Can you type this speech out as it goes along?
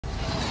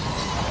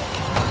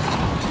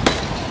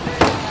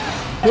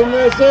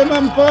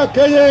Tumesema mpaka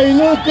Kenya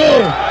inuke.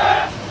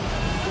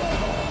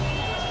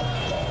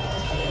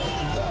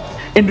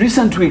 In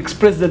recent weeks,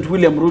 President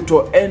William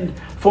Ruto and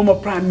former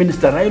Prime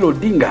Minister Raila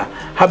Odinga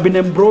have been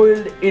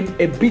embroiled in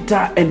a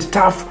bitter and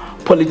tough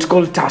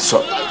political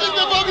tussle.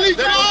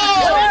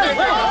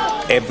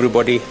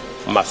 Everybody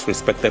must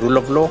respect the rule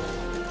of law,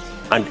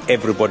 and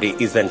everybody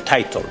is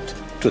entitled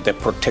to the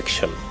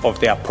protection of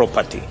their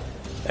property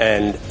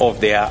and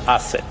of their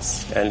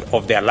assets and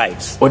of their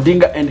lives.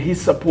 Odinga and his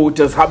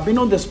supporters have been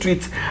on the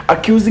streets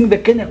accusing the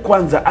Kenya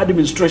Kwanza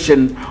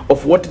administration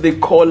of what they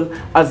call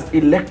as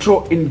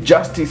electoral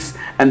injustice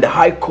and the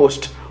high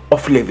cost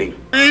of living.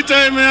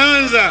 Vita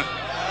imeanza.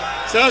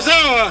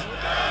 Sawa,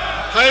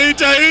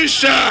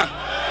 haitaisha.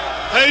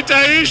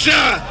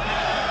 Haitaisha.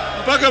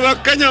 Mpaka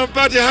Wakenya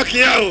wapate haki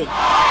yao.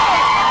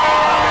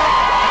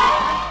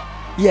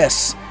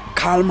 Yes,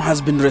 calm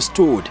has been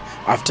restored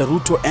after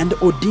Ruto and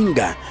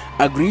Odinga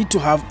agreed to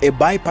have a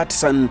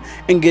bipartisan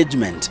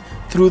engagement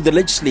through the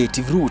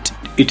legislative route.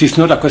 It is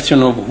not a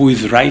question of who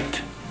is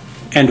right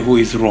and who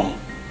is wrong.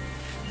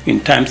 In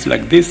times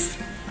like this,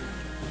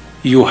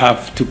 you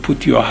have to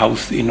put your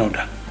house in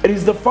order. It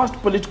is the first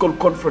political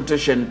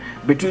confrontation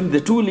between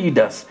the two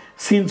leaders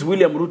since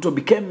William Ruto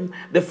became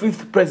the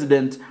 5th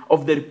president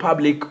of the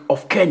Republic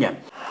of Kenya.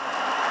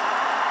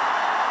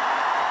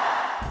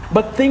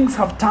 But things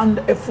have turned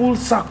a full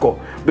circle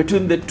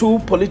between the two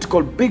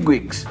political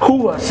bigwigs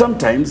who are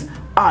sometimes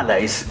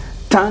allies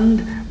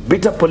turned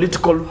bitter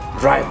political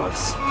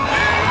rivals.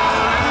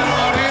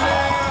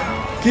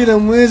 Kila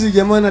mwezi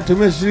jamaa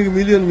anatumia shilingi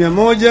milioni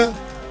 100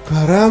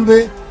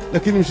 karambe,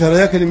 lakini mshahara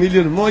yake ni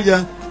milioni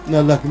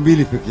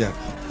 1.2 peke yake.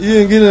 Hiyo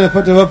nyingine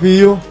anapata wapi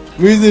hiyo?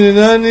 Mwizi ni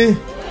nani?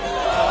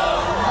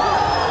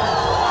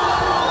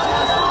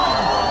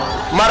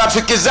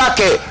 Marafiki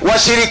zake,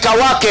 washirika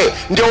wake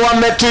ndio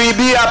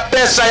wametuibia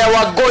pesa ya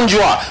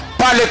wagonjwa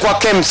pale kwa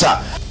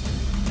KEMSA.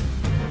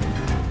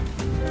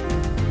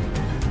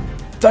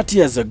 30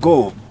 years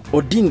ago,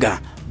 Odinga,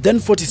 then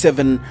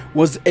 47,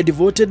 was a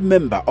devoted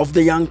member of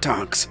the Young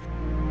Turks,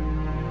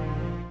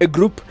 a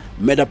group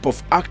made up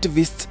of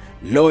activists,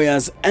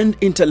 lawyers and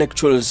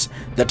intellectuals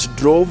that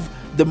drove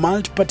the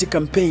multi-party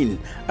campaign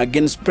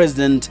against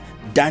President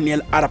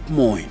Daniel Arap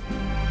Moi.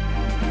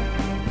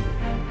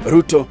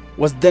 Ruto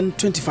was then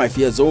 25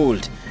 years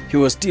old. He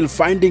was still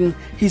finding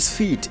his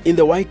feet in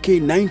the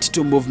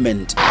YK92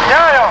 movement,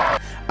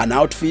 an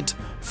outfit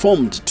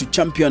formed to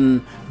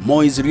champion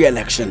Moi's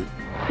re-election.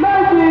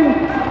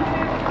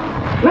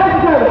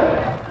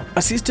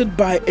 Assisted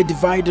by a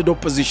divided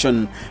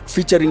opposition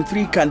featuring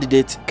 3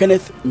 candidates,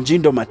 Kenneth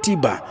Njindo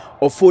Matiba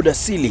of Ford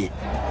Asili,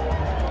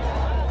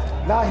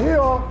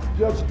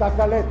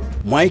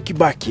 Mwai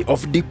Kibaki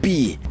of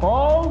DP,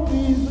 All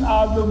these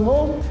are the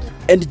most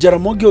and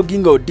Jaramogi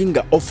Oginga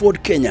Odinga of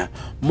Ford Kenya,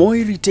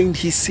 Moi retained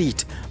his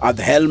seat at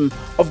the helm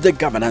of the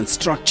governance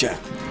structure.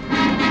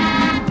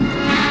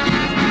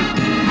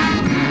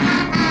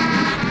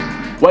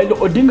 While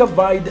Odinga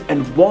vied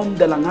and won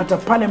the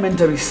Langata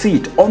parliamentary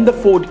seat on the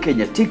Ford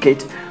Kenya ticket,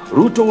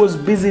 Ruto was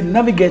busy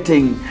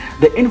navigating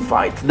the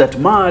infight that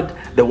marred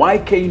the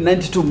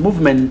YK92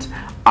 movement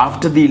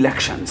after the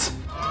elections.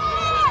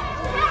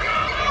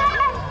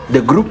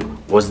 The group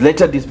was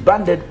later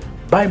disbanded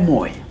by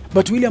Moi.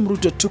 But William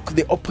Ruto took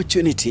the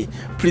opportunity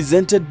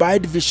presented by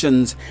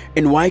divisions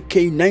in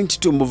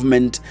YK92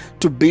 movement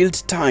to build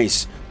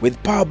ties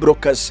with power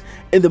brokers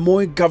in the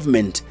Moi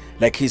government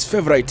like his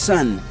favorite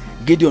son,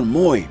 Gideon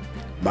Moi,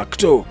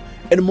 Makto,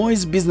 and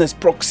Moi's business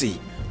proxy,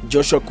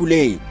 Joshua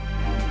Kulei.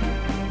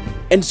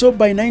 And so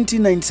by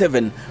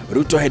 1997,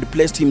 Ruto had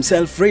placed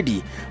himself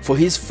ready for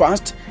his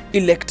first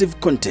elective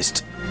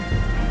contest.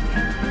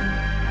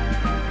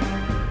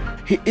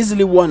 He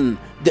easily won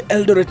the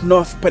Eldoret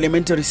North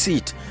parliamentary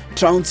seat,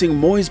 trouncing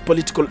Moi's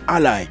political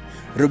ally,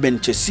 Ruben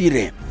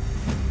Chesire.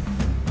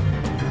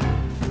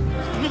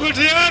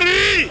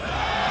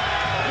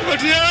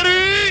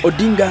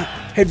 Odinga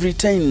had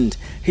retained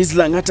his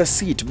Langata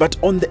seat, but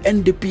on the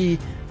NDP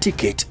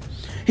ticket.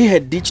 He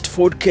had ditched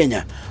Ford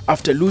Kenya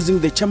after losing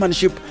the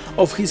chairmanship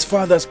of his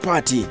father's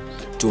party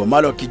to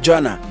Omalo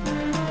Kijana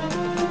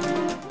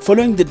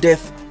following the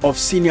death of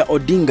senior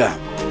Odinga.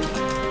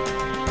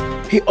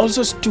 He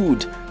also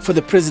stood for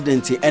the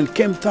presidency and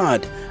came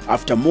third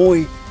after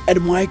Moi and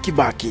Mwai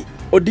Kibaki.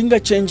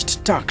 Odinga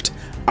changed tact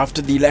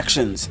after the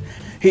elections.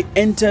 He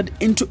entered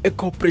into a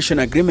cooperation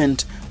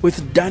agreement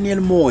with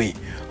Daniel Moi,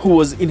 who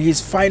was in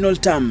his final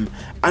term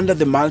under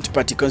the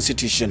multi-party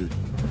constitution.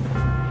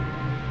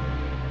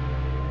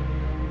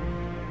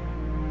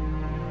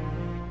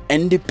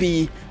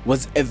 NDP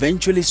was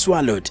eventually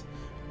swallowed.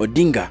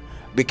 Odinga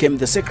became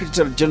the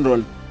Secretary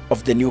General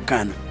of the new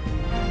KANU.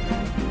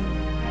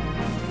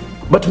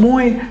 But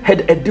Moi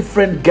had a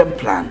different game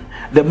plan.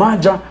 The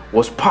merger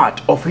was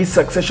part of his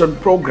succession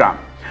program.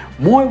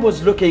 Moi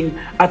was looking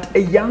at a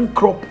young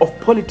crop of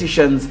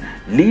politicians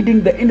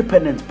leading the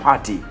Independence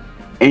Party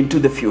into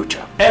the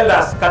future.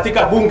 Elders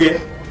katika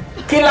bunge,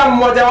 kila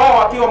mmoja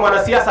wao akiwa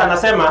mwanasiasa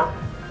anasema,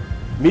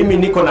 mimi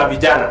niko na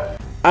vijana.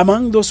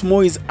 Among those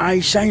Moi's eye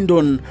shined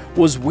on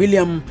was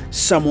William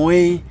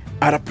Samoei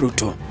Arap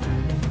Ruto,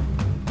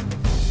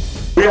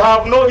 We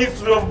have no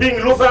history of being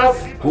losers.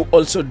 who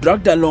also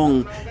dragged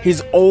along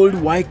his old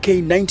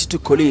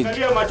YK92 colleague.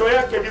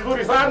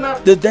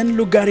 The then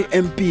Lugari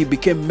MP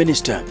became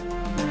minister.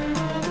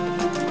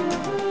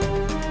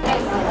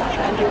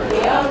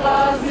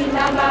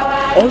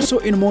 Also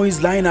in Moi's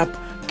lineup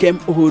came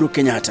Uhuru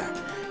Kenyatta.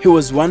 He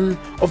was one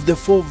of the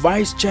 4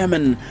 vice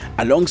chairmen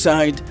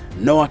alongside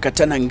Noah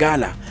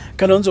Katanangala,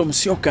 Kalonzo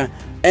Musyoka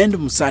and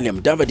Musalia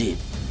Mudavadi.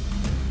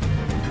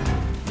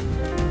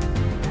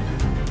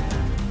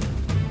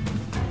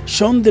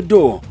 Sean the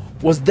Door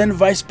was then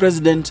Vice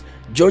President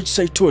George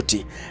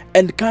Saitoti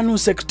and KANU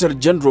Secretary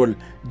General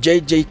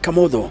J.J.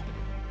 Kamodho,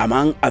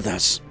 among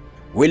others.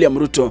 William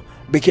Ruto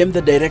became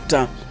the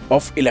Director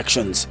of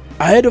Elections.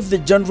 Ahead of the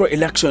general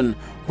election,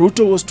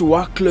 Ruto was to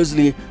work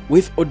closely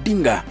with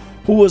Odinga,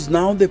 who was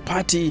now the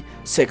party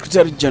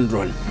Secretary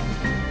General.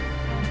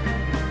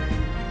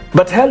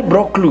 But hell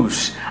broke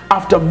loose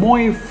after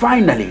Moi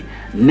finally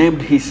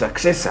named his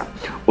successor.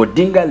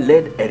 Odinga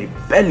led a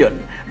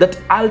rebellion that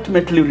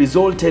ultimately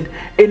resulted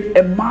in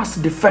a mass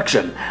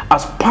defection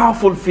as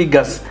powerful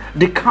figures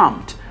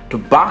decamped to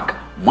back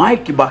Mwai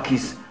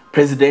Kibaki's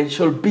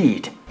presidential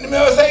bid.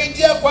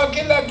 Nimewasaidia kwa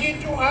kila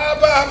kitu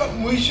hapa,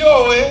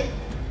 mwishowe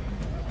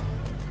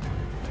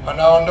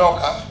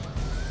wanaondoka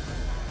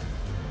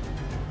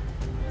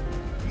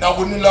na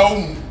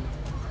kunilaumu.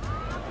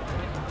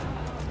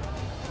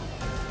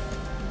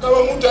 Kama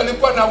mtu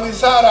alikuwa na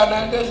wizara,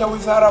 anaendesha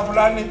wizara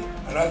fulani,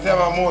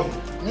 anasema Moi,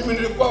 mimi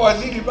nilikuwa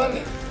waziri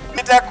pale.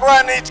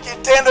 Itakuwa ni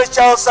kitendo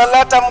cha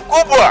usalata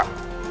mkubwa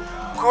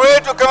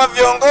kwetu kama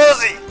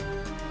viongozi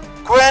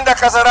kwenda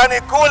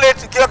Kasarani kule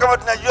tukiwa kama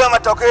tunajua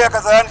matokeo ya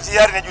Kasarani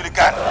tayari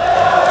yanajulikana.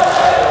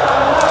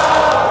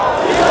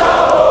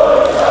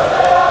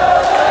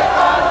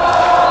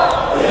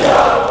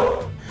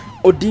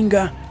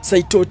 Odinga,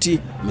 Saitoti,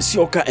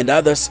 Musyoka and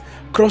others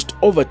crossed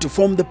over to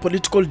form the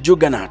political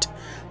juggernaut,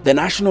 the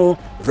National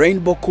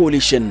Rainbow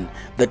Coalition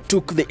that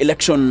took the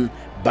election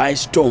by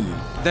storm.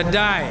 The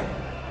die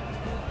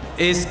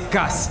is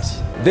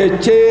cast. The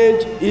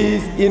change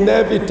is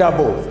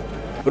inevitable.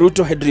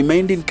 Ruto had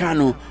remained in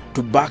KANU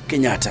to back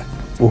Kenyatta.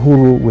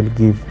 Uhuru will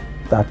give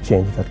that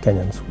change that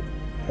Kenyans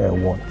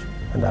want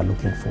and are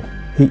looking for.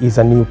 He is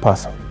a new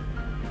person.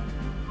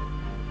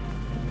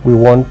 We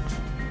want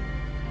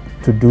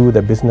to do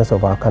the business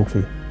of our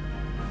country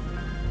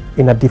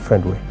in a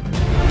different way.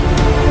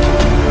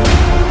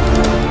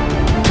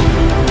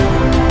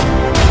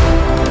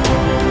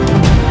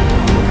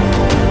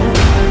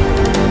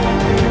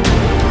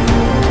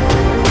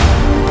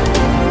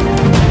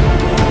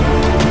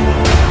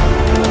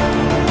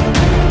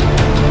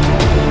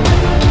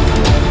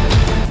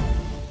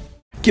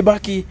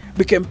 Kibaki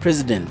became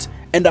president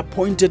and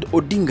appointed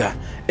Odinga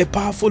a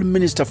powerful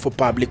minister for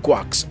public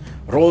works,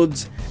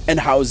 roads and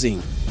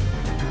housing.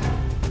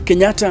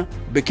 Kenyatta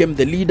became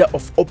the leader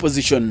of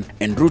opposition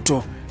and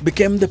Ruto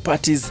became the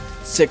party's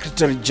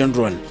secretary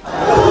general.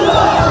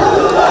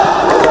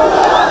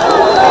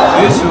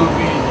 This will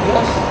be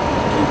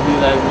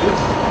like this.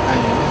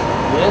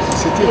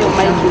 Yes.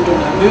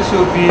 This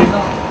will be.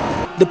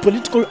 The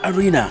political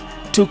arena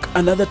took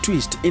another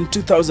twist in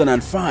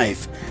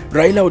 2005.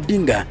 Raila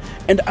Odinga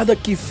and other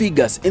key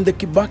figures in the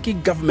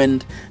Kibaki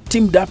government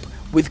teamed up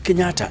with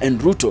Kenyatta and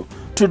Ruto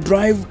to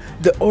drive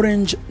the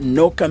Orange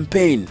No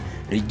campaign,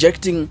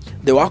 rejecting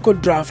the Wako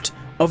draft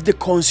of the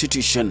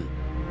constitution.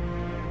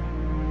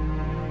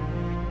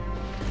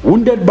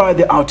 Wounded by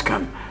the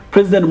outcome,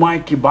 President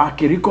Mwai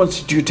Kibaki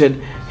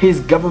reconstituted his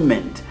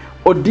government.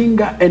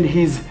 Odinga and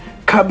his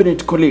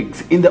cabinet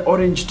colleagues in the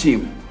Orange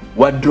team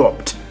were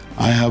dropped.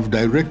 I have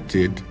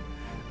directed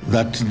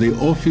that the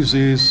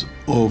offices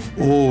of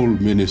all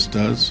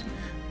ministers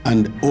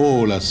and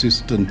all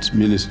assistant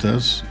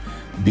ministers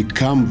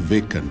become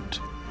vacant.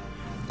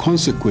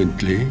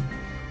 Consequently,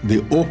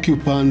 the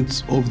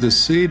occupants of the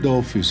said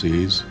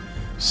offices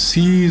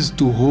cease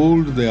to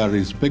hold their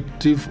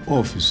respective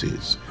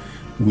offices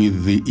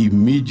with the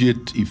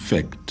immediate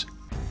effect.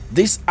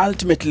 This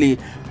ultimately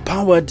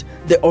powered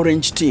the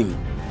Orange team.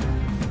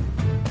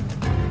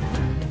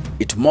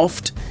 It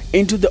morphed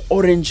into the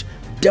Orange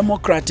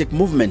Democratic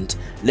Movement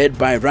led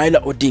by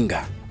Raila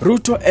Odinga.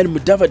 Ruto and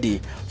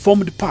Mudavadi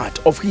formed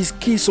part of his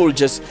key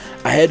soldiers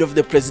ahead of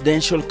the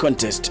presidential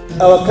contest.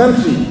 Our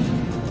country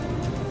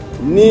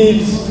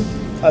needs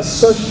a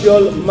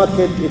social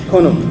market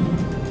economy,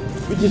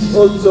 which is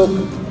also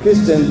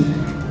christened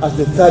as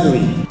the third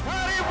way.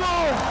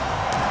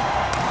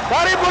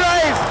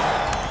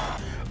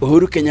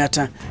 Uhuru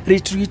Kenyatta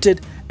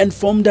retreated and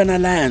formed an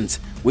alliance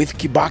with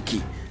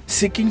Kibaki,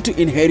 seeking to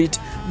inherit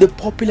the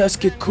populous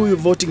Kikuyu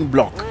voting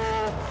bloc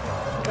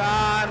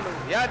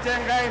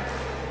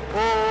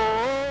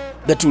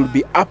that will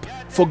be up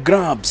for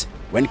grabs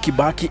when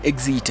Kibaki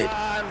exited.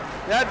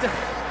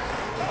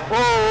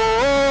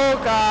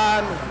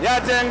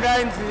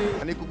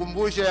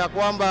 Nikukumbushe ya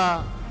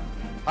kwamba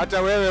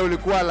hata wewe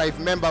ulikuwa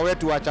life member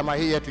wetu wa chama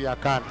hii yetu ya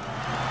KANU.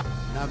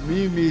 Na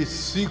mimi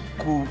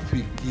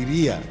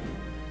sikufikiria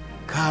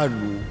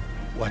KANU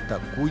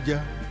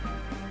watakuja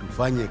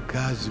tufanye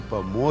kazi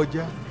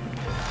pamoja,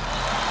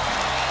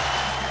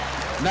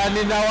 na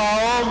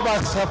ninawaomba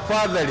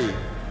tafadhali,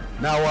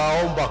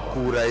 nawaomba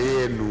kura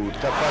yenu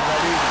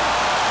tafadhali.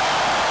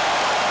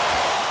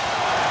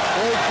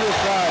 Asante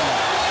sana.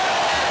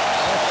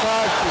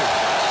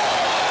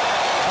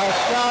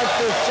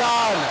 Asante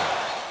sana.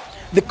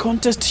 The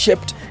contest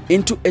shaped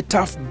into a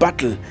tough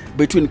battle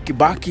between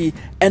Kibaki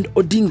and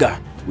Odinga,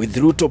 with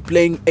Ruto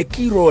playing a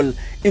key role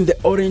in the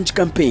Orange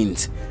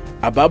campaigns.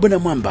 Ababu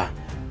Namwamba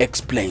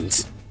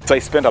explains. So I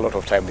spent a lot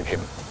of time with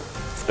him.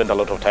 Spent a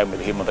lot of time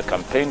with him on the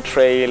campaign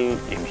trail,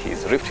 in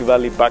his Rift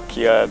Valley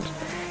backyard,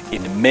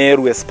 in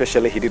Meru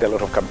especially. He did a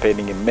lot of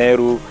campaigning in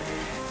Meru,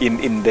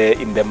 in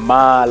the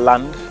Maa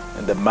land,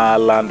 in the Maa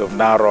land of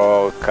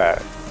Narok,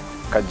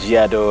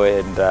 Kajiado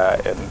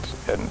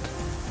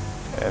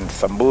and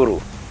Samburu.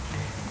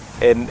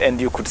 And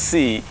you could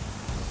see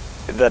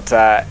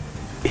that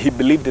he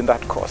believed in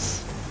that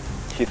cause.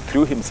 He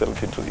threw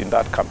himself in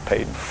that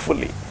campaign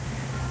fully.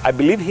 I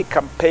believe he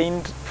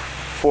campaigned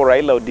for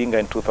Raila Odinga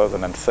in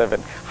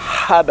 2007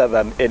 harder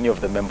than any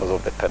of the members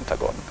of the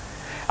Pentagon.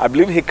 I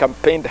believe he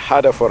campaigned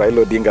harder for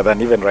Raila Odinga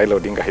than even Raila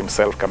Odinga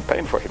himself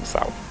campaigned for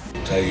himself.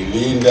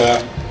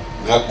 Tutailinda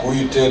na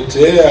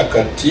kuitetea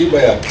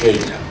katiba ya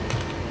Kenya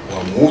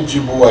kwa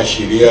mujibu wa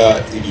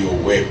sheria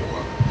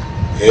iliyowekwa.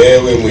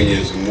 Ewe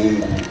Mwenyezi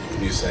Mungu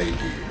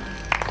nisaidie.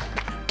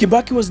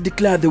 Kibaki was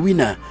declared the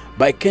winner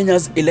by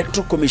Kenya's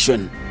Electoral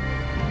Commission.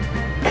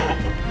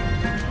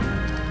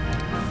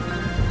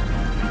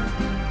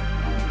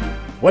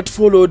 What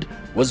followed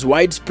was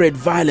widespread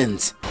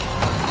violence.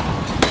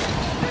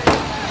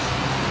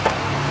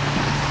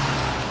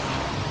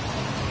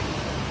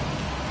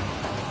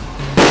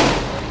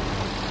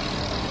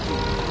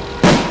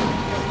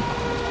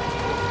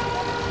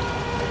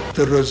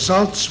 The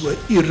results were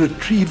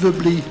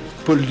irretrievably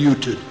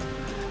polluted.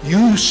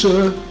 You,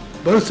 sir,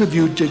 both of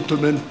you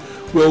gentlemen,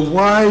 were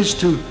wise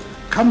to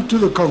come to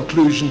the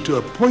conclusion to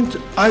appoint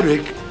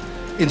IREC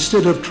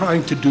instead of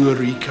trying to do a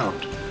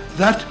recount.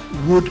 That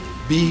would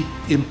be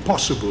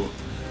impossible.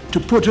 To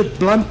put it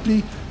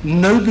bluntly,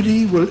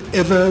 nobody will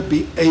ever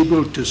be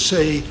able to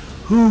say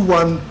who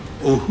won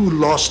or who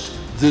lost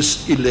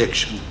this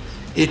election.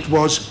 It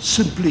was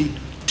simply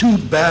too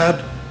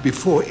bad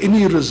before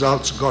any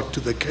results got to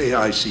the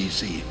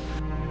KICC.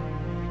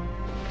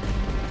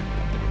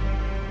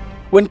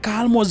 When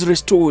calm was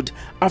restored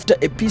after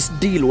a peace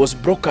deal was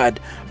brokered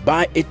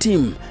by a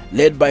team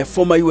led by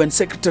former UN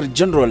Secretary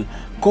General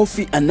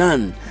Kofi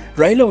Annan,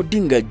 Raila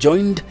Odinga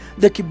joined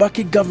the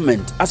Kibaki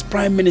government as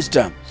Prime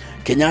Minister.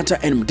 Kenyatta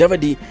and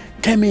Mudavadi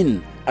came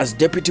in as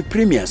Deputy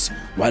Premiers,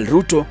 while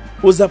Ruto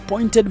was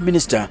appointed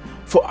Minister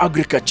for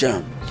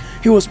Agriculture.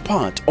 He was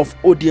part of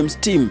ODM's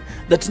team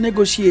that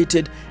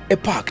negotiated a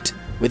pact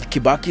with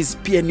Kibaki's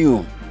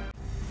PNU.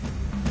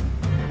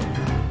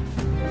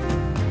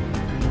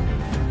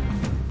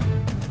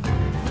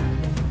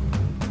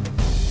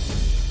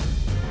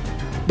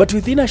 But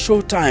within a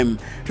short time,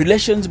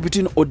 relations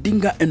between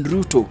Odinga and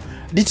Ruto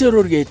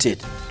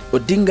deteriorated.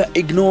 Odinga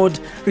ignored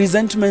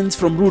resentments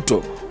from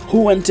Ruto,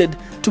 who wanted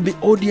to be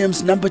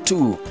ODM's number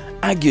 2,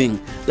 arguing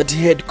that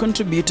he had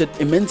contributed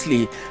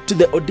immensely to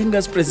the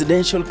Odinga's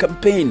presidential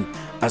campaign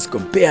as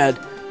compared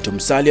to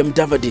Musalia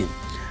Mudavadi.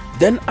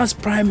 Then as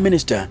Prime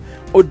Minister,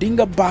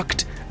 Odinga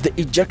backed the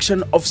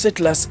ejection of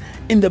settlers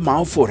in the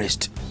Mau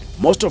forest,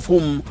 most of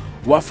whom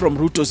were from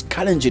Ruto's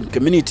Kalenjin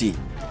community.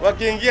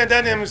 Wakiingia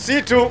ndani ya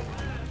msitu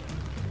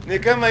ni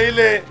kama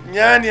ile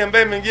nyani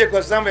ambaye imeingia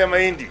kwa shamba ya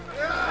mahindi.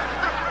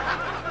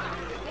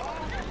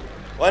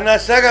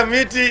 Wanasaga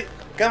miti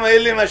kama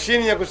ile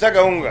mashini ya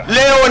kusaga unga.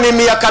 Leo ni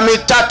miaka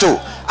 3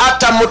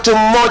 hata mtu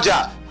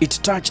mmoja.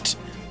 It touched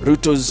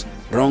Ruto's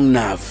wrong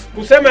nerve.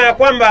 Kusema ya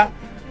kwamba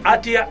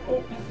ati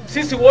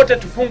sisi wote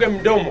tufunge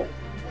mdomo.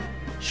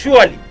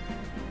 Surely.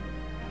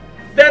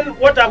 Then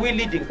what are we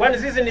leading? Kwani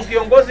sisi ni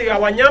viongozi ya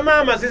wanyama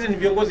ama sisi ni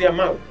viongozi ya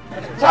mawe?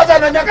 Sasa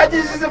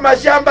ananyang'anya sisi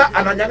mashamba,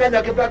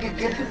 ananyang'anya Kibaki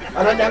kiti,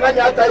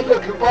 ananyang'anya hata ile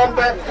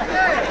kikombe.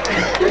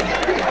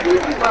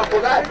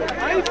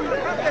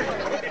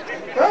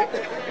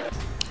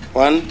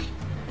 One,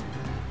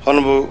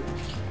 Honorable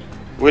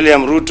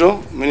William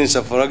Ruto,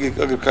 Minister for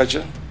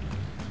Agriculture.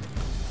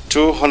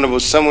 2, Honorable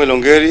Samuel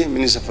Ongeri,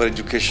 Minister for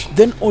Education.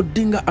 Then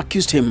Odinga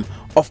accused him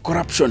of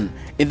corruption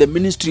in the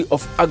Ministry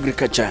of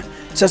Agriculture,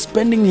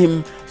 suspending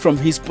him from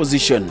his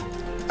position.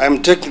 I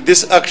am taking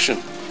this action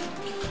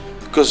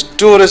because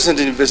 2 recent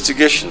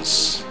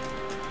investigations,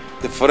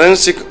 the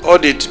forensic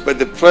audit by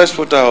the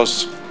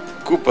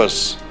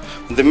PricewaterhouseCoopers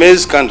on the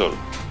maize scandal,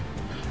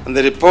 and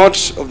the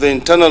report of the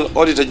Internal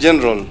Auditor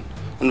General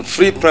on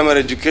free primary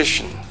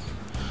education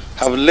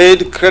have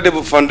laid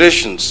credible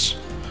foundations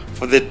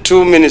for the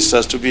 2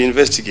 ministers to be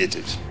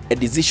investigated. A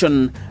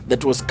decision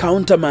that was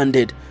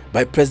countermanded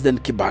by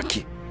President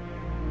Kibaki.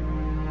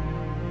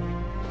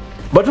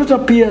 But what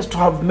appears to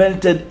have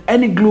melted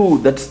any glue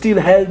that still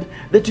held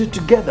the two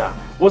together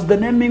was the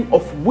naming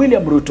of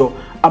William Ruto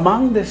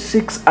among the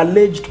 6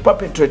 alleged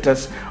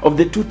perpetrators of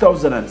the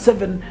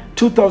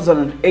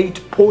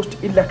 2007-2008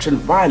 post-election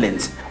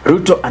violence.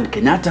 Ruto and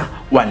Kenyatta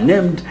were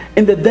named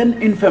in the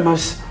then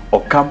infamous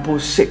Ocampo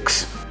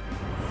 6.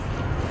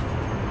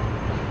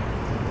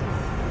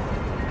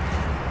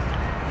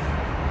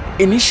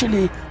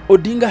 Initially,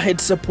 Odinga had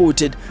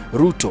supported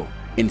Ruto,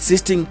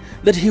 insisting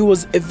that he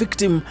was a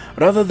victim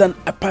rather than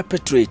a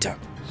perpetrator.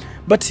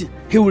 But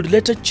he would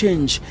later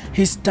change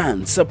his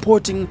stance,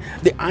 supporting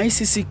the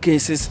ICC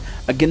cases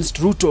against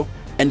Ruto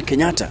and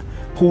Kenyatta,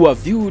 who were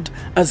viewed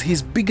as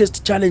his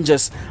biggest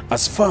challengers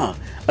as far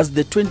as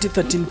the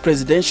 2013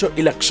 presidential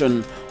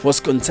election was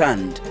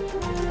concerned.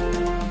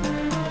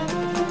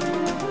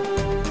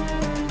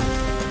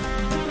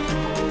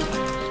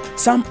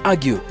 Some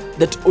argue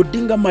that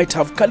Odinga might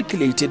have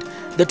calculated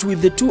that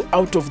with the two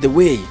out of the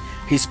way,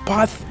 his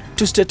path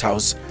to State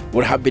House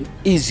would have been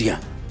easier.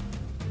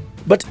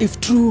 But if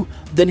true,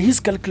 then his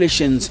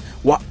calculations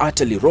were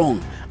utterly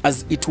wrong,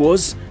 as it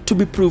was to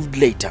be proved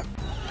later.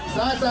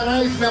 Sasa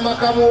rais na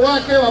makamu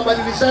wake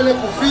wabadilishane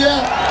kufia,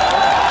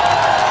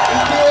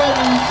 ikiwa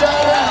ni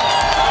ishara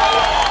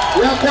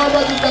ya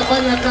kwamba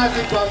tutafanya kazi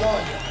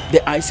pamoja.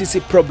 The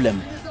ICC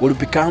problem will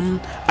become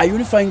a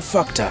unifying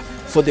factor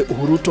for the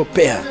Ruto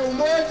pair.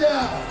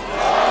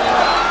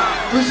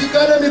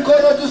 Tushikane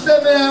mikono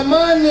tuseme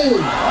amani.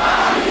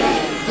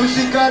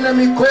 Tushikane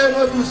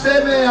mikono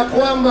tuseme ya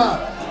kwamba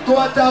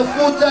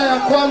tuatafuta ya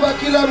kwamba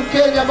kila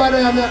Mkenya baada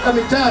ya miaka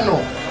 5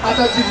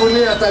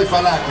 atajivunia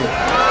taifa lake.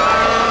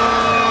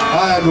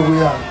 Haya ndugu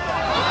yangu.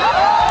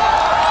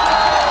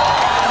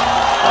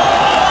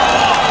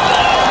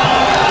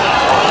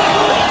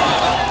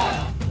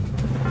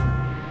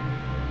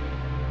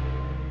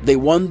 They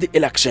won the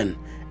election,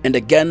 and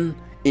again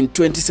in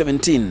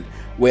 2017,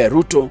 where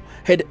Ruto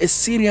had a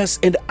serious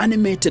and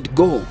animated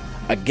go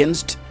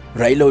against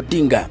Raila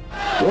Odinga.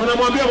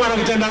 Unamwambia bwana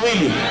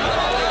kitendawili,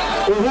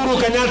 Uhuru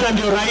Kenyatta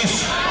ndio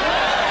rais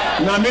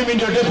na mimi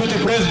ndio deputy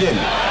president.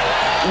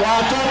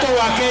 Watoto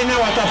wa Kenya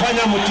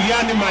watafanya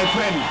mtihani, my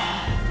friend.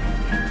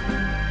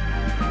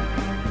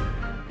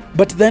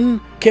 But then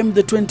came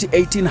the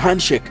 2018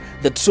 handshake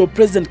that saw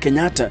President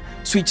Kenyatta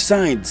switch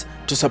sides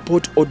to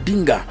support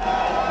Odinga.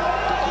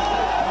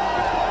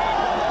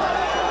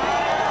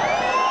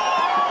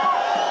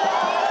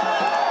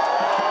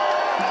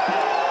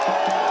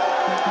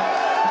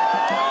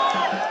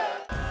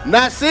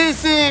 Na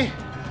sisi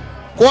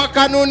kwa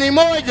kanuni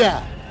moja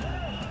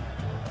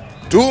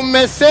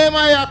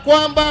tumesema ya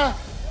kwamba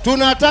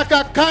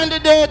tunataka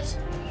candidate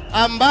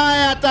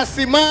ambaye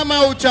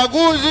atasimama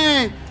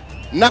uchaguzi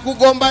na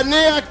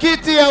kugombania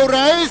kiti ya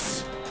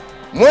urais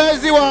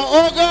mwezi wa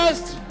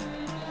August,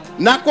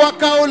 na kwa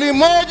kauli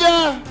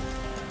moja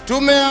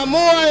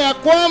tumeamua ya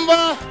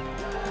kwamba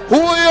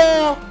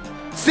huyo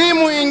si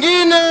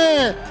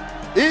mwingine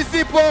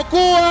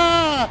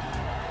isipokuwa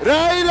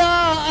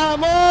Raila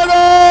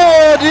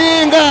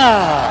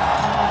Odinga.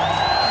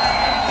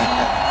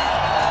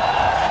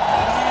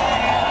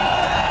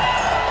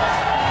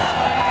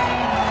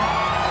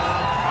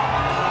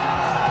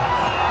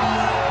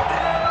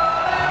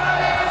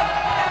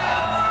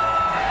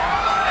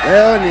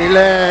 Leo ni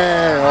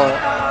leo.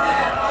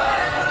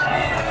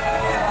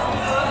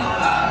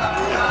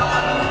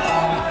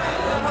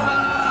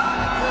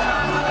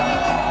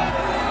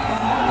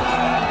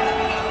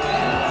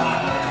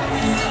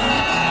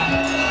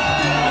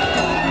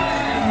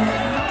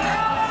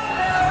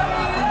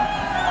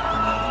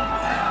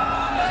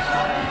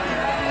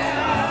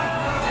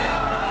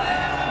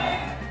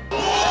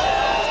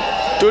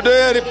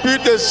 Today I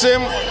repeat the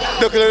same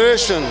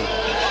declaration.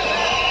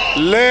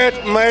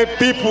 Let my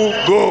people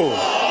go.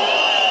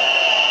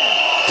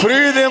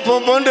 Free them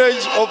from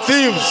bondage of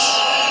thieves.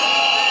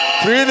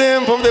 Free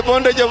them from the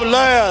bondage of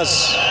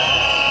liars.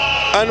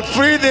 And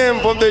free them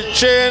from the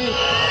chain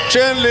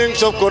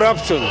links of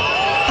corruption.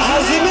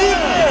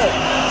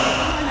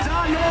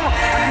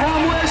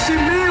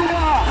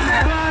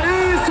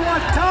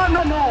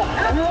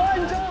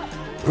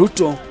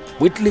 Ruto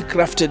wittingly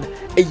crafted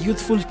a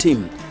youthful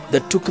team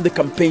that took the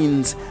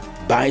campaigns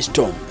by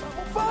storm.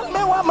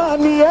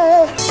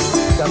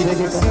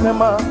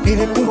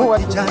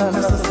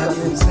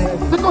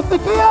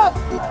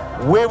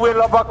 We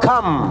will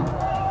overcome.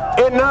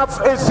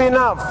 Enough is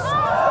enough,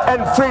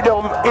 and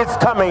freedom is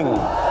coming.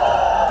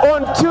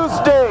 On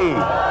Tuesday,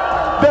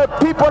 the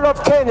people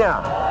of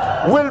Kenya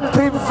will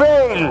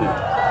prevail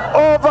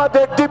over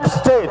the deep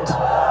state.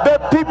 The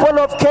people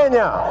of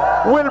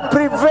Kenya will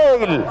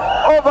prevail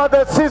over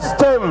the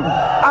system,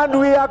 and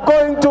we are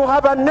going to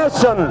have a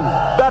nation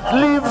that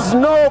leaves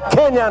no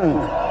Kenyan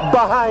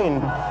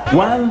behind.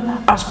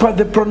 Well, as per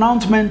the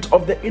pronouncement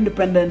of the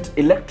Independent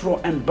Electoral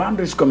and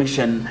Boundaries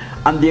Commission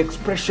and the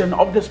expression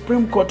of the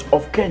Supreme Court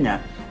of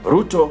Kenya,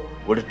 Ruto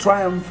will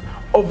triumph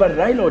over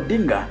Raila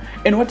Odinga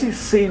in what is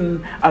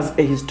seen as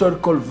a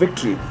historical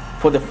victory.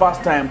 For the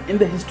first time in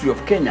the history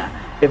of Kenya,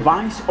 a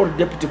vice or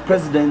deputy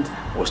president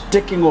was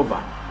taking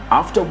over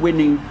after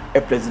winning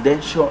a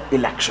presidential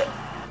election.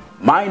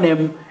 My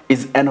name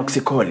is Enock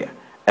Sikolia,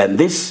 and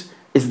this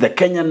is the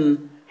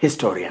Kenyan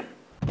Historian.